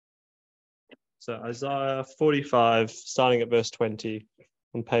So Isaiah 45, starting at verse 20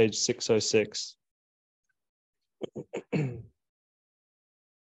 on page 606.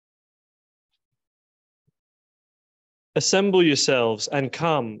 Assemble yourselves and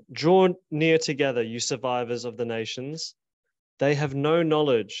come, draw near together, you survivors of the nations. They have no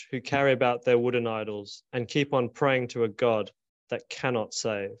knowledge who carry about their wooden idols and keep on praying to a God that cannot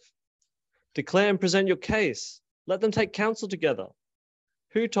save. Declare and present your case. Let them take counsel together.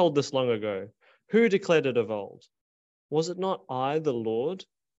 Who told this long ago? Who declared it of old? Was it not I, the Lord?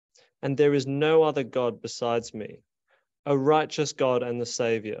 And there is no other God besides me, a righteous God and the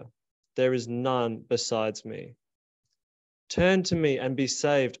Savior. There is none besides me. Turn to me and be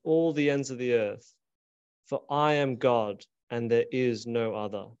saved, all the ends of the earth, for I am God and there is no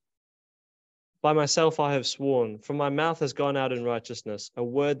other. By myself I have sworn, from my mouth has gone out in righteousness, a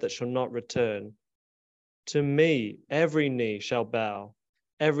word that shall not return. To me every knee shall bow,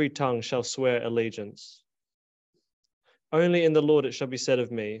 every tongue shall swear allegiance. Only in the Lord it shall be said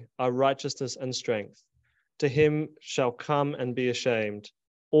of me, our righteousness and strength. To him shall come and be ashamed,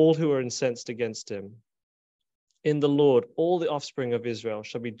 all who are incensed against him. In the Lord all the offspring of Israel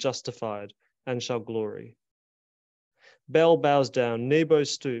shall be justified and shall glory. Bel bows down, Nebo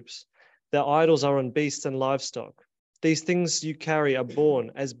stoops. Their idols are on beasts and livestock. These things you carry are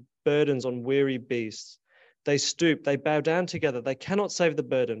borne as burdens on weary beasts. They stoop, they bow down together. They cannot save the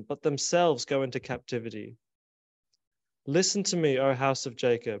burden, but themselves go into captivity. Listen to me, O house of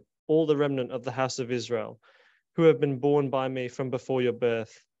Jacob, all the remnant of the house of Israel, who have been born by me from before your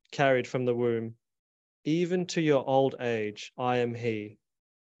birth, carried from the womb. Even to your old age I am he,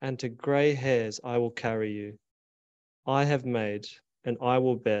 and to grey hairs I will carry you. I have made, and I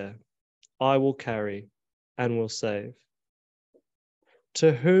will bear. I will carry, and will save.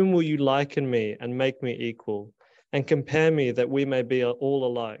 To whom will you liken me and make me equal, and compare me that we may be all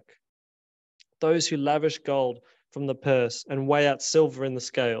alike? Those who lavish gold from the purse and weigh out silver in the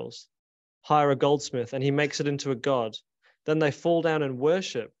scales, hire a goldsmith, and he makes it into a god. Then they fall down and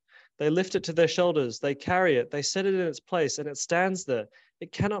worship. They lift it to their shoulders, they carry it, they set it in its place, and it stands there.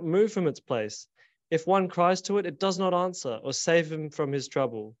 It cannot move from its place. If one cries to it, it does not answer or save him from his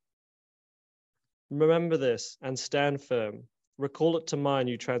trouble. Remember this and stand firm. Recall it to mind,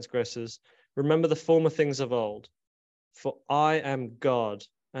 you transgressors. Remember the former things of old. For I am God,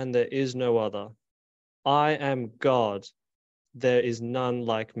 and there is no other. I am God, there is none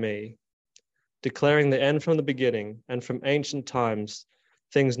like me. Declaring the end from the beginning, and from ancient times,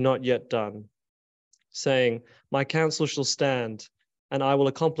 things not yet done. Saying, my counsel shall stand, and I will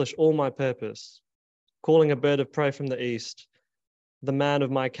accomplish all my purpose. Calling a bird of prey from the east, the man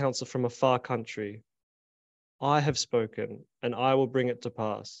of my counsel from a far country. I have spoken, and I will bring it to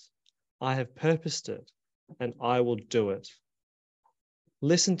pass. I have purposed it, and I will do it.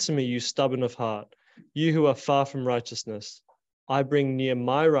 Listen to me, you stubborn of heart, you who are far from righteousness. I bring near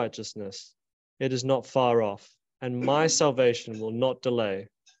my righteousness. It is not far off, and my salvation will not delay.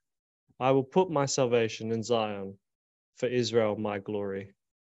 I will put my salvation in Zion, for Israel my glory.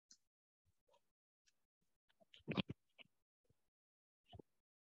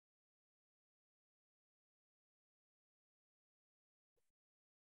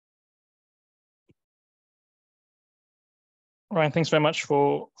 Ryan, thanks very much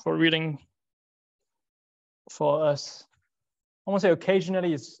for reading for us. I want to say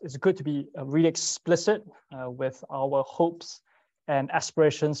occasionally it's good to be really explicit with our hopes and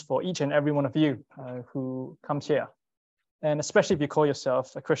aspirations for each and every one of you who comes here, and especially if you call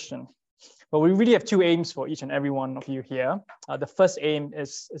yourself a Christian. But we really have two aims for each and every one of you here. The first aim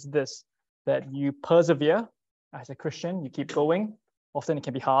is this, that you persevere as a Christian, you keep going. Often it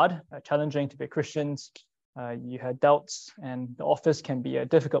can be hard, challenging to be Christians. You had doubts, and the office can be a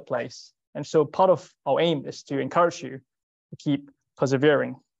difficult place. And so part of our aim is to encourage you to keep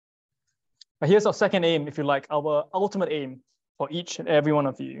persevering. But here's our second aim, if you like, our ultimate aim for each and every one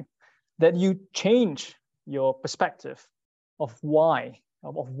of you, that you change your perspective of why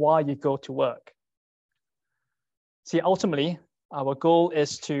you go to work. See, ultimately, our goal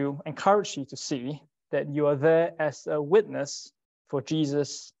is to encourage you to see that you are there as a witness for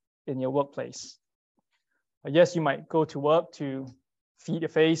Jesus in your workplace. Yes, you might go to work to feed your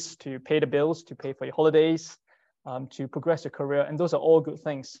face, to pay the bills, to pay for your holidays, to progress your career, and those are all good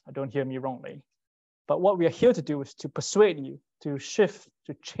things. Don't hear me wrongly. But what we are here to do is to persuade you, to shift,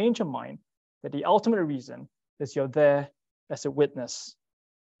 to change your mind, that the ultimate reason is you're there as a witness.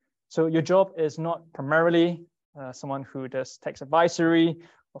 So your job is not primarily someone who does tax advisory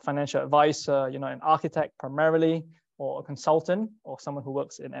or financial advisor, you're not an architect primarily, or a consultant, or someone who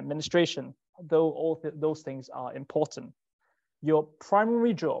works in administration, though all those things are important. Your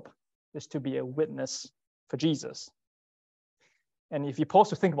primary job is to be a witness for Jesus. And if you pause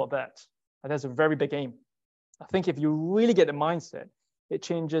to think about that, that's a very big aim. I think if you really get the mindset, it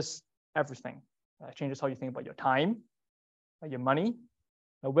changes everything. It changes how you think about your time, your money,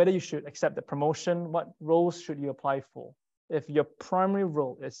 whether you should accept the promotion, what roles should you apply for. If your primary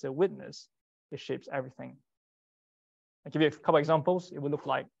role is a witness, it shapes everything. I'll give you a couple of examples. It would look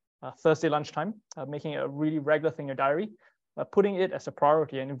like Thursday lunchtime, making it a really regular thing in your diary, putting it as a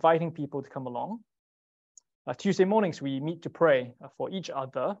priority and inviting people to come along. Tuesday mornings, we meet to pray for each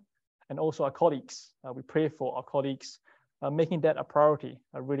other and also our colleagues. We pray for our colleagues, making that a priority,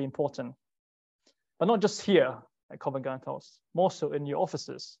 really important. But not just here at Covent Garden Talks, more so in your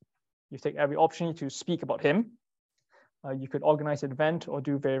offices. You take every opportunity to speak about him. You could organize an event or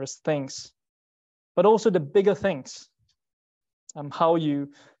do various things. But also the bigger things, how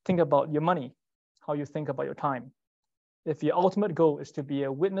you think about your money, how you think about your time. If your ultimate goal is to be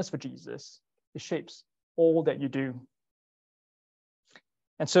a witness for Jesus, it shapes all that you do.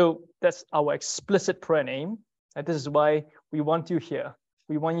 And so that's our explicit prayer and aim. And this is why we want you here.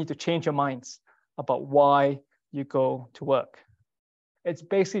 We want you to change your minds about why you go to work. It's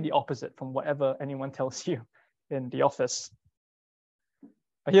basically the opposite from whatever anyone tells you in the office.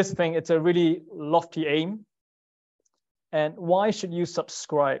 But here's the thing, it's a really lofty aim. And why should you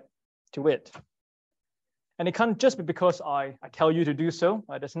subscribe to it? And it can't just be because I tell you to do so.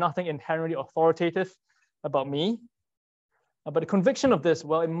 There's nothing inherently authoritative about me. But the conviction of this,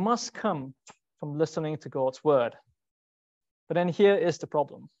 well, it must come from listening to God's word. But then here is the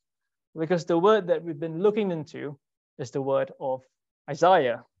problem. Because the word that we've been looking into is the word of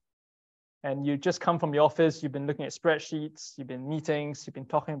Isaiah. And you just come from your office, you've been looking at spreadsheets, you've been meetings, you've been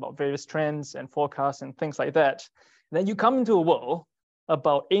talking about various trends and forecasts and things like that. And then you come into a world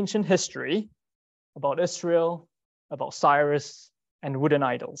about ancient history, about Israel, about Cyrus, and wooden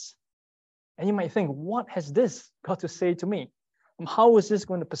idols. And you might think, what has this got to say to me? And how is this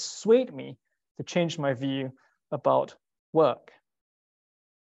going to persuade me to change my view about work?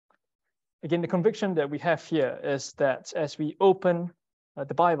 Again, the conviction that we have here is that as we open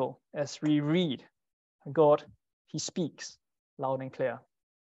the Bible, as we read, God, he speaks loud and clear.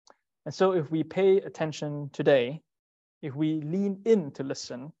 And so if we pay attention today, if we lean in to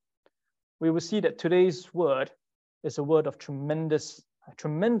listen, we will see that today's word is a word of tremendous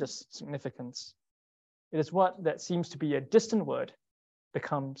significance. It is what that seems to be a distant word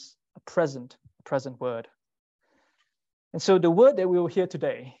becomes a present word. And so the word that we will hear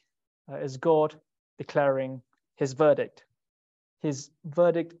today is God declaring his verdict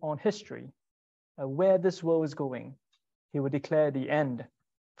on history, where this world is going. He will declare the end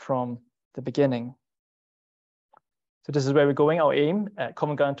from the beginning. So this is where we're going. Our aim at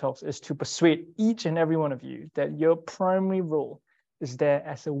Covent Garden Talks is to persuade each and every one of you that your primary role is there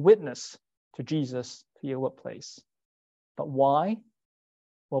as a witness to Jesus to your workplace. But why?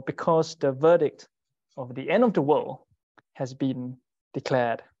 Well, because the verdict of the end of the world has been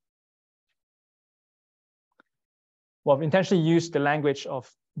declared. Well, I've intentionally used the language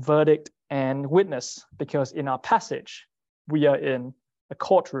of verdict and witness because in our passage, we are in a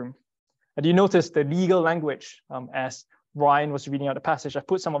courtroom. And you notice the legal language as Ryan was reading out the passage. I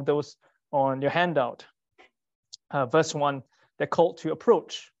put some of those on your handout. Verse 1, they're called to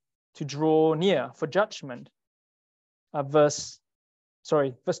approach, to draw near for judgment. Verse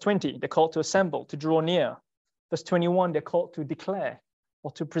 20, they're called to assemble, to draw near. Verse 21, they're called to declare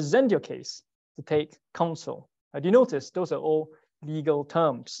or to present your case, to take counsel. Do you notice those are all legal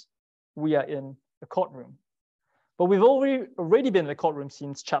terms? We are in the courtroom. But we've already been in the courtroom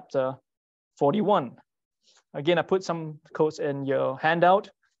since chapter 41. Again, I put some quotes in your handout.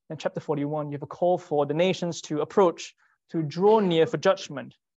 In chapter 41, you have a call for the nations to approach, to draw near for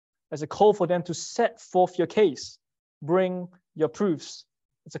judgment. There's a call for them to set forth your case, bring your proofs.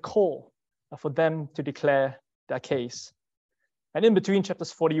 It's a call for them to declare their case. And in between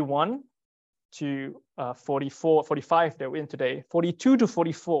chapters 41 to 45 that we're in today, 42 to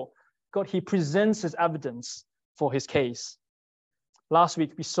 44, God, he presents his evidence for his case. Last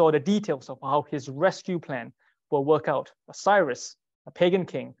week, we saw the details of how his rescue plan will work out. Cyrus, a pagan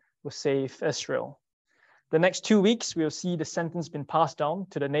king, will save Israel. The next 2 weeks, we'll see the sentence being passed down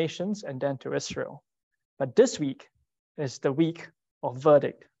to the nations and then to Israel. But this week is the week of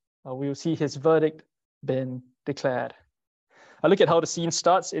verdict. We will see his verdict been declared. I look at how the scene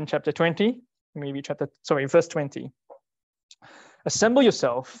starts in chapter 20, verse 20. Assemble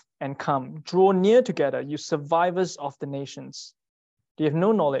yourself and come, draw near together, you survivors of the nations. They have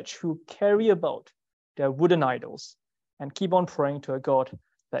no knowledge who carry about their wooden idols and keep on praying to a God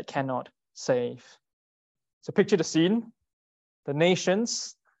that cannot save. So picture the scene. The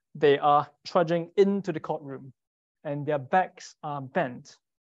nations they are trudging into the courtroom, and their backs are bent,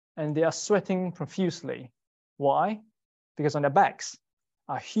 and they are sweating profusely. Why? Because on their backs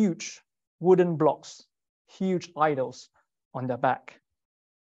are huge wooden blocks, huge idols on their back.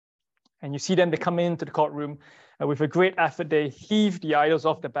 And you see them, they come into the courtroom, and with a great effort, they heave the idols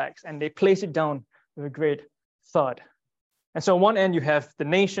off their backs, and they place it down with a great thud. And so on one end, you have the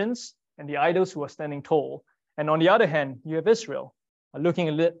nations and the idols who are standing tall. And on the other hand, you have Israel looking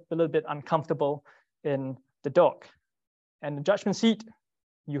a little bit uncomfortable in the dock. And the judgment seat,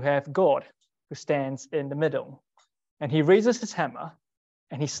 you have God who stands in the middle. And he raises his hammer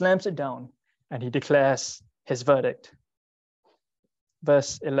and he slams it down and he declares his verdict.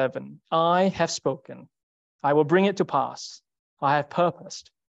 Verse 11, I have spoken, I will bring it to pass. I have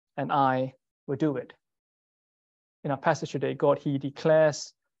purposed and I will do it. In our passage today, God, he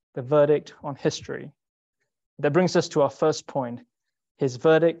declares the verdict on history. That brings us to our first point, his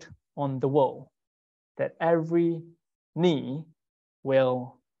verdict on the world, that every knee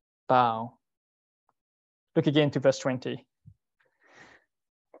will bow. Look again to verse 20.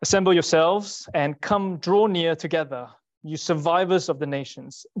 Assemble yourselves and come draw near together, you survivors of the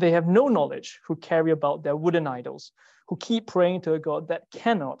nations. They have no knowledge who carry about their wooden idols, who keep praying to a God that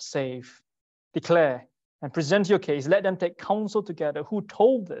cannot save. Declare and present your case. Let them take counsel together. Who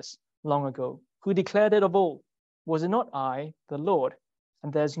told this long ago? Who declared it of old? Was it not I, the Lord?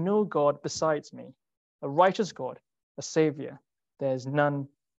 And there's no God besides me, a righteous God, a Savior. There's none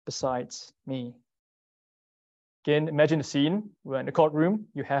besides me. Again, imagine the scene. We're in the courtroom.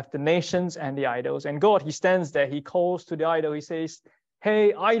 You have the nations and the idols. And God, he stands there. He calls to the idol. He says,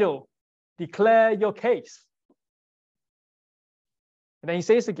 hey, idol, declare your case. And then he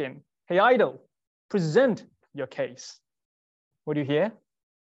says again, hey, idol, present your case. What do you hear?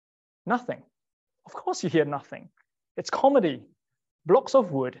 Nothing. Of course you hear nothing. It's comedy. Blocks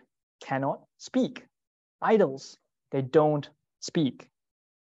of wood cannot speak. Idols, they don't speak.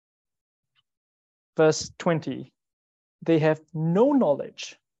 Verse 20, they have no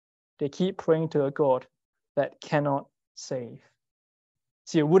knowledge. They keep praying to a God that cannot save.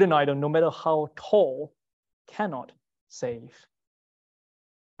 See, a wooden idol, no matter how tall, cannot save.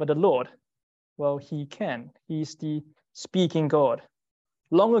 But the Lord, well, he can. He's the speaking God.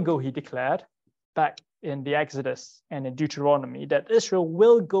 Long ago, he declared, back in the Exodus and in Deuteronomy, that Israel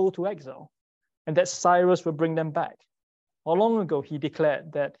will go to exile and that Cyrus will bring them back. Or long ago, he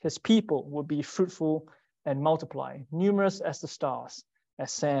declared that his people would be fruitful and multiply, numerous as the stars,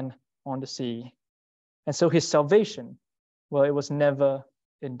 as sand on the sea. And so his salvation, well, it was never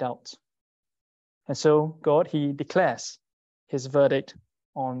in doubt. And so God, he declares his verdict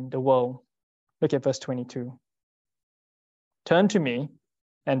on the world. Look at verse 22. Turn to me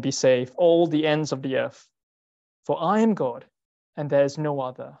and be saved, all the ends of the earth. For I am God, and there is no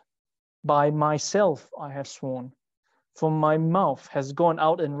other. By myself I have sworn. From my mouth has gone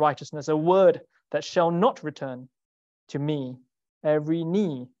out in righteousness a word that shall not return to me. Every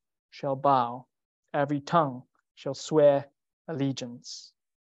knee shall bow, every tongue shall swear allegiance.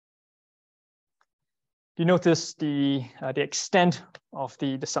 Do you notice the extent of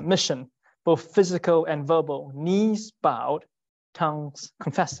the submission, both physical and verbal? Knees bowed, tongues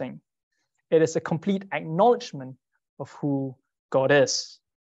confessing. It is a complete acknowledgement of who God is.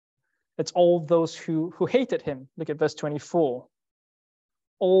 It's all those who hated him. Look at verse 24.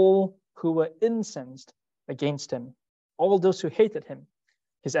 All who were incensed against him. All those who hated him.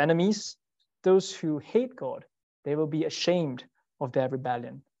 His enemies, those who hate God, they will be ashamed of their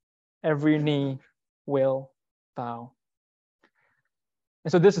rebellion. Every knee will bow.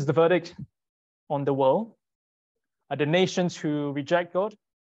 And so this is the verdict on the world. The nations who reject God.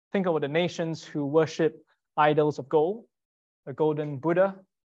 Think about the nations who worship idols of gold, a golden Buddha,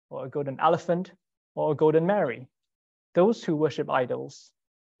 or a golden elephant, or a golden Mary. Those who worship idols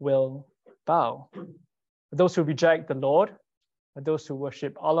will bow. Those who reject the Lord, or those who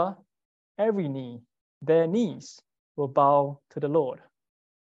worship Allah, every knee, their knees will bow to the Lord.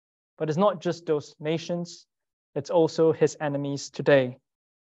 But it's not just those nations, it's also his enemies today.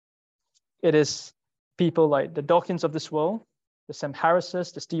 It is people like the Dawkins of this world, the Sam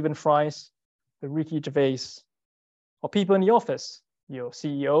Harrises, the Stephen Frys, the Ricky Gervais, or people in the office, your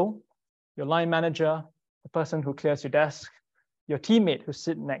CEO, your line manager, the person who clears your desk, your teammate who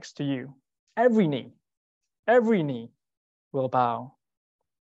sits next to you. Every knee will bow.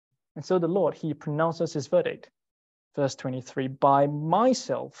 And so the Lord, he pronounces his verdict. Verse 23, by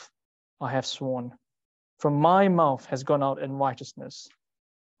myself I have sworn, from my mouth has gone out in righteousness,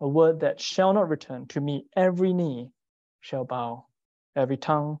 a word that shall not return to me. Every knee shall bow, every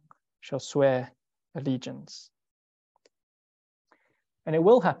tongue shall swear allegiance. And it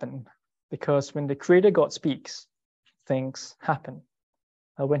will happen because when the Creator God speaks, things happen.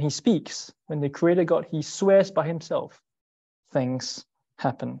 When he speaks, when the Creator God, he swears by himself, things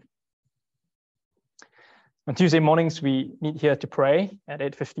happen. On Tuesday mornings, we meet here to pray at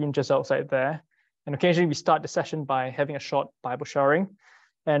 8:15, just outside there. And occasionally we start the session by having a short Bible sharing.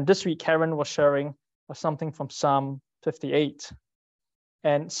 And this week, Karen was sharing something from Psalm 58.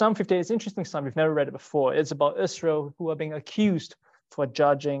 And Psalm 58 is an interesting psalm. We've never read it before. It's about Israel who are being accused for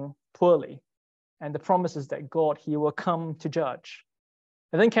judging poorly. And the promise is that God, he will come to judge.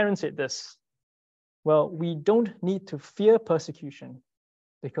 And then Karen said this, well, we don't need to fear persecution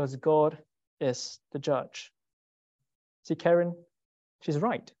because God is the judge. See, Karen, she's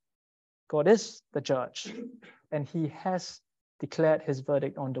right. God is the judge, and he has declared his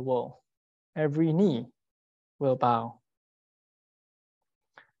verdict on the world. Every knee will bow.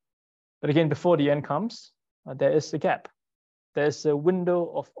 But again, before the end comes, there is a gap. There is a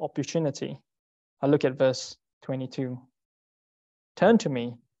window of opportunity. I look at verse 22. Turn to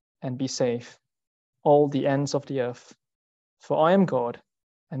me and be safe, all the ends of the earth, for I am God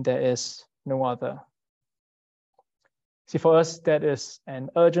and there is no other. See, for us, that is an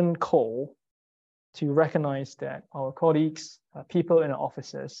urgent call to recognize that our colleagues, people in our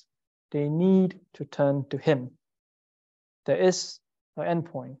offices, they need to turn to him. There is an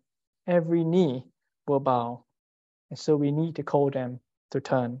endpoint. Every knee will bow. And so we need to call them to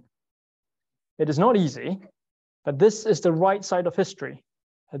turn. It is not easy, but this is the right side of history.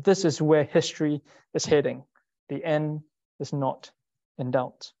 This is where history is heading. The end is not in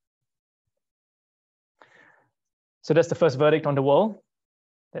doubt. So that's the first verdict on the world,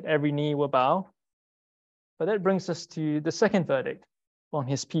 that every knee will bow. But that brings us to the second verdict on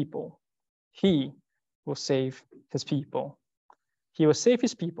his people. He will save his people. He will save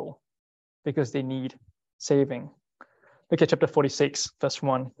his people because they need saving. Look at chapter 46, verse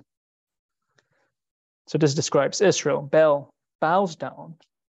 1. So this describes Israel. Bel bows down,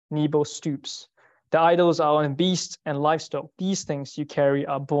 Nebo stoops. The idols are on beasts and livestock. These things you carry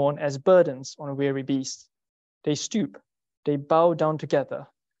are borne as burdens on weary beasts. They stoop, they bow down together.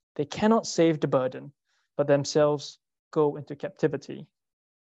 They cannot save the burden, but themselves go into captivity.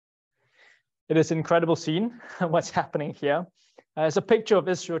 It is an incredible scene, what's happening here. It's a picture of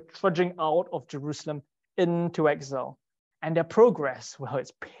Israel trudging out of Jerusalem into exile. And their progress, well,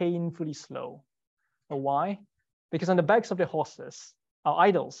 it's painfully slow. Why? Because on the backs of their horses are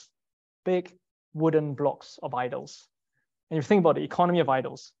idols, big wooden blocks of idols. And if you think about the economy of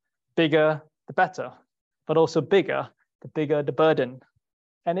idols, bigger, the better, but also bigger the burden.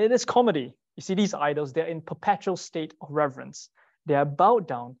 And it is comedy. You see these idols, they're in perpetual state of reverence. They are bowed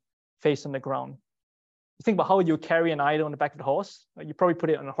down, face on the ground. You think about how you carry an idol on the back of the horse. You probably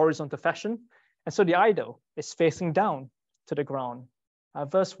put it on a horizontal fashion. And so the idol is facing down to the ground.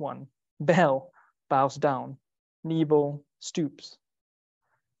 Verse 1, Bel bows down, Nebo stoops.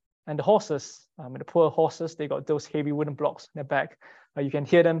 And the horses, the poor horses, they got those heavy wooden blocks in their back. You can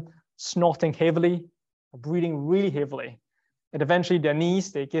hear them snorting heavily, breathing really heavily. And eventually their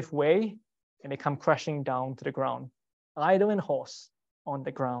knees, they give way and they come crashing down to the ground. Idol and horse on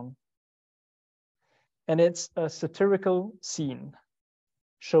the ground. And it's a satirical scene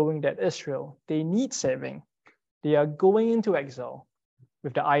showing that Israel, they need saving. They are going into exile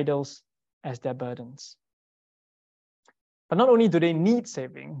with the idols as their burdens. But not only do they need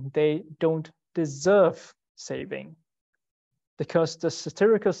saving, they don't deserve saving. Because the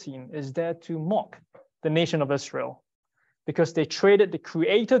satirical scene is there to mock the nation of Israel, because they traded the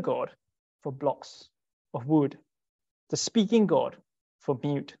creator God for blocks of wood, the speaking God for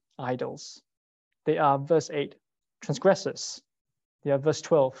mute idols. They are, verse 8, transgressors. They are, verse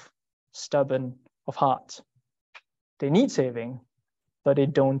 12, stubborn of heart. They need saving, but they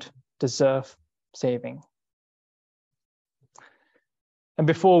don't deserve saving. And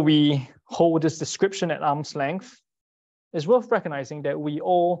before we hold this description at arm's length, it's worth recognizing that we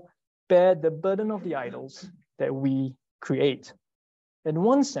all bear the burden of the idols that we create. In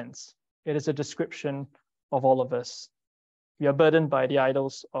one sense, it is a description of all of us. We are burdened by the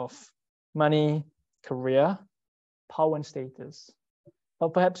idols of money, career, power, and status.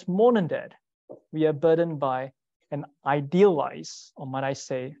 But perhaps more than that, we are burdened by an idealized, or might I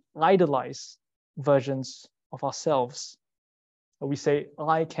say, idolized versions of ourselves. We say,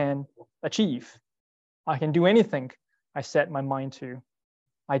 I can achieve. I can do anything I set my mind to.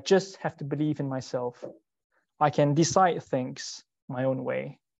 I just have to believe in myself. I can decide things my own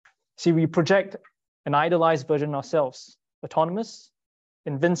way. See, we project an idolized version of ourselves, autonomous,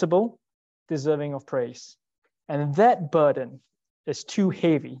 invincible, deserving of praise. And that burden is too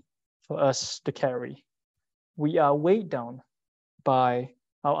heavy for us to carry. We are weighed down by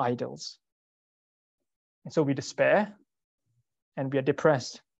our idols. And so we despair and we are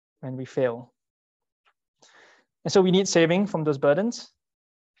depressed when we fail. And so we need saving from those burdens.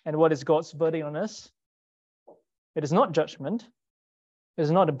 And what is God's verdict on us? It is not judgment. It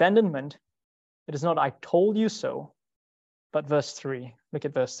is not abandonment. It is not, I told you so. But verse 3, look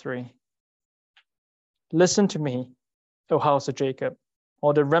at verse 3. Listen to me, O house of Jacob,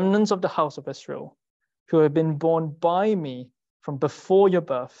 or the remnants of the house of Israel, who have been born by me from before your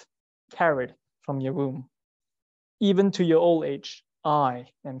birth, carried from your womb. Even to your old age, I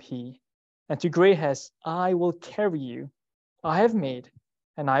am he. And to gray hairs, I will carry you. I have made,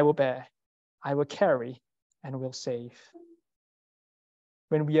 and I will bear. I will carry, and will save.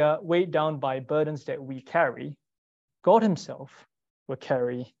 When we are weighed down by burdens that we carry, God himself will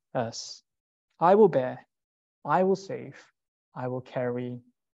carry us. I will bear, I will save, I will carry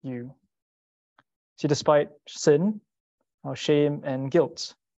you. See, despite sin, our shame and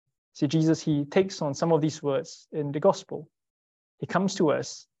guilt, see, Jesus, he takes on some of these words in the gospel. He comes to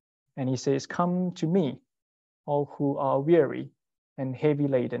us and he says, come to me, all who are weary and heavy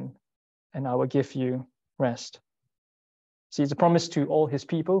laden, and I will give you rest. See, it's a promise to all his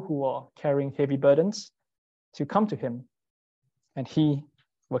people who are carrying heavy burdens to come to him, and he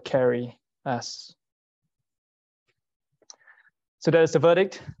will carry us. So that is the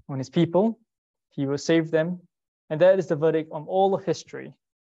verdict on his people. He will save them. And that is the verdict on all of history.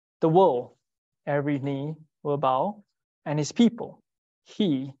 The world, every knee will bow, and his people,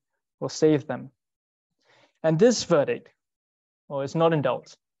 he will save them. And this verdict, is not in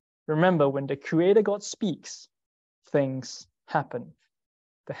doubt. Remember, when the Creator God speaks, things happen.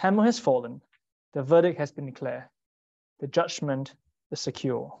 The hammer has fallen. The verdict has been declared. The judgment is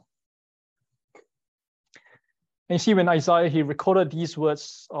secure. And you see, when Isaiah, he recorded these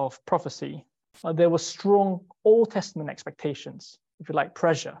words of prophecy, there were strong Old Testament expectations, if you like,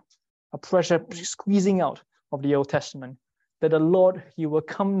 a pressure squeezing out of the Old Testament, that the Lord, he will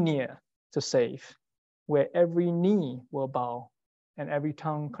come near to save, where every knee will bow and every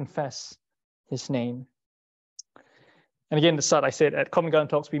tongue confess his name. And again, at the start, I said at Common Ground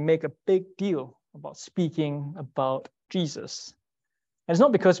Talks, we make a big deal about speaking about Jesus. And it's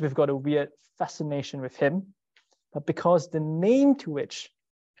not because we've got a weird fascination with him, but because the name to which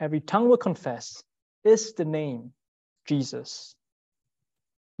every tongue will confess is the name Jesus.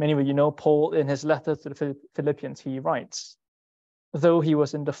 Many of you know Paul, in his letter to the Philippians, he writes, though he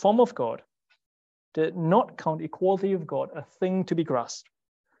was in the form of God, did not count equality with God a thing to be grasped,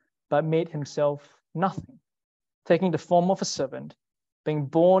 but made himself nothing, taking the form of a servant, being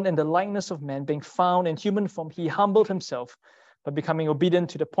born in the likeness of man, being found in human form, he humbled himself by becoming obedient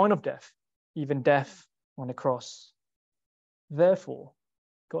to the point of death, even death on the cross. Therefore,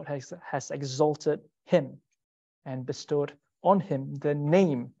 God has exalted him and bestowed on him the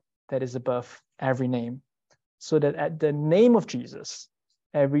name that is above every name, so that at the name of Jesus,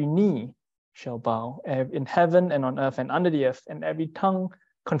 every knee shall bow in heaven and on earth and under the earth, and every tongue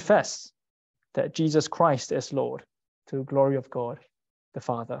confess that Jesus Christ is Lord, to the glory of God the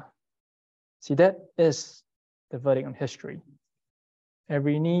Father. See, that is the verdict on history.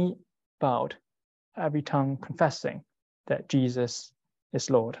 Every knee bowed, every tongue confessing that Jesus is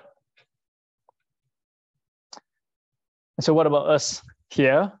Lord. And so what about us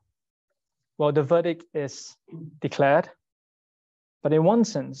here? Well, the verdict is declared, but in one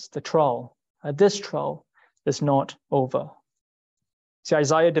sense, this trial is not over. See,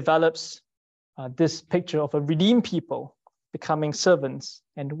 Isaiah develops this picture of a redeemed people becoming servants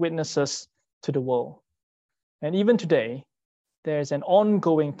and witnesses to the world. And even today, there's an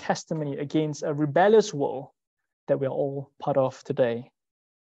ongoing testimony against a rebellious world that we're all part of today.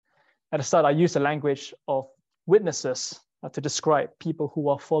 At the start, I used the language of witnesses to describe people who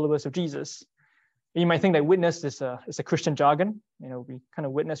are followers of Jesus. You might think that witness is a Christian jargon. We kind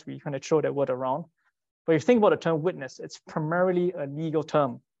of throw that word around. But if you think about the term witness, it's primarily a legal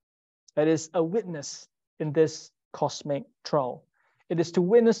term. It is a witness in this cosmic trial. It is to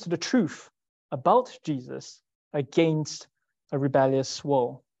witness to the truth about Jesus against a rebellious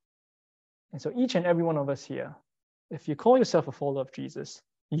world. And so each and every one of us here, if you call yourself a follower of Jesus,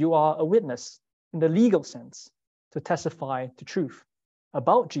 you are a witness in the legal sense to testify the truth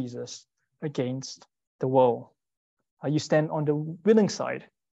about Jesus against the world. You stand on the willing side,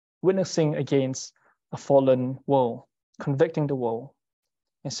 witnessing against a fallen world, convicting the world.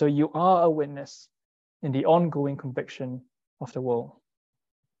 And so you are a witness in the ongoing conviction of the world.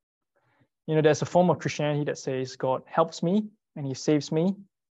 There's a form of Christianity that says God helps me and he saves me,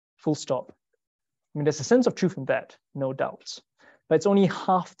 full stop. There's a sense of truth in that, no doubts. But it's only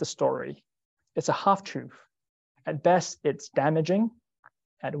half the story. It's a half truth. At best, it's damaging.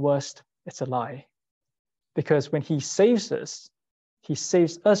 At worst, it's a lie. Because when he saves us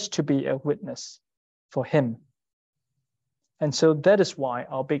to be a witness for him. And so that is why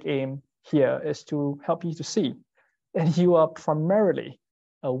our big aim here is to help you to see that you are primarily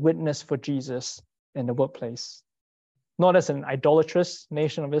a witness for Jesus in the workplace, not as an idolatrous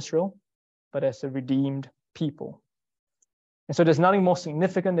nation of Israel, but as a redeemed people. And so there's nothing more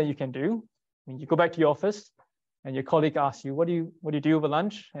significant that you can do. When you go back to your office and your colleague asks you, what do you do over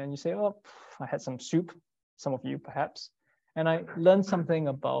lunch? And you say, oh, I had some soup, some of you perhaps, and I learned something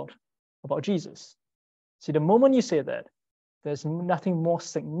about Jesus. See, the moment you say that, there's nothing more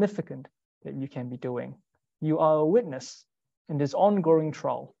significant that you can be doing. You are a witness in this ongoing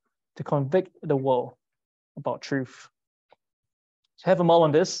trial to convict the world about truth. So have a mull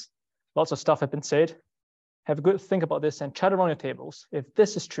on this. Lots of stuff have been said. Have a good think about this and chat around your tables. If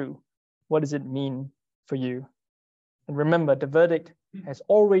this is true, what does it mean for you? And remember, the verdict has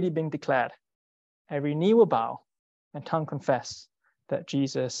already been declared. Every knee will bow and tongue confess that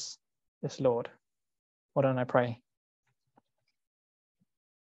Jesus is Lord. Why don't I pray?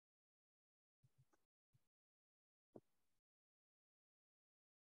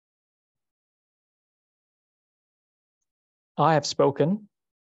 I have spoken,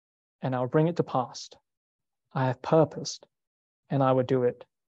 and I'll bring it to pass. I have purposed, and I will do it.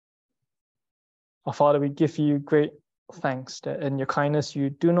 Our Father, we give you great thanks that in your kindness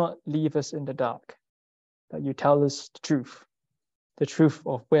you do not leave us in the dark, that you tell us the truth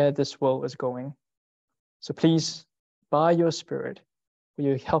of where this world is going. So please, by your Spirit, will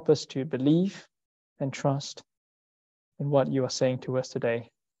you help us to believe and trust in what you are saying to us today.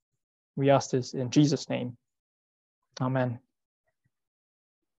 We ask this in Jesus' name. Amen.